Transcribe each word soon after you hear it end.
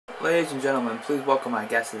Ladies and gentlemen, please welcome my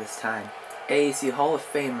guest at this time, AAC Hall of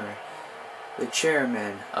Famer, the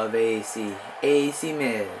chairman of AAC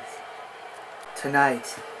MiZ.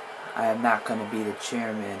 Tonight, I am not going to be the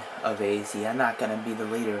chairman of AAC. I'm not going to be the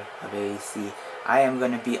leader of AAC. I am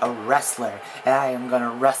going to be a wrestler, and I am going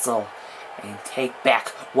to wrestle and take back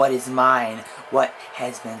what is mine, what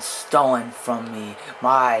has been stolen from me,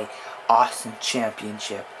 my awesome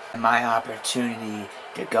championship, and my opportunity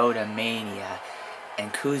to go to Mania.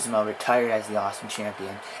 And Kuzma retired as the awesome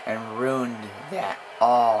champion and ruined that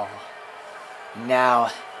all. Now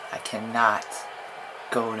I cannot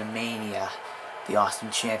go to Mania, the awesome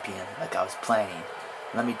champion, like I was planning.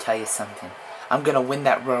 Let me tell you something. I'm gonna win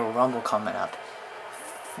that Royal Rumble coming up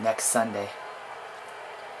next Sunday.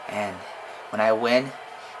 And when I win,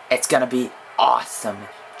 it's gonna be awesome,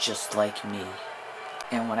 just like me.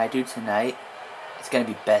 And what I do tonight, it's gonna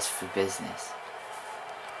be best for business.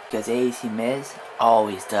 Because AAC MiZ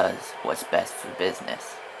always does what's best for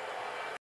business.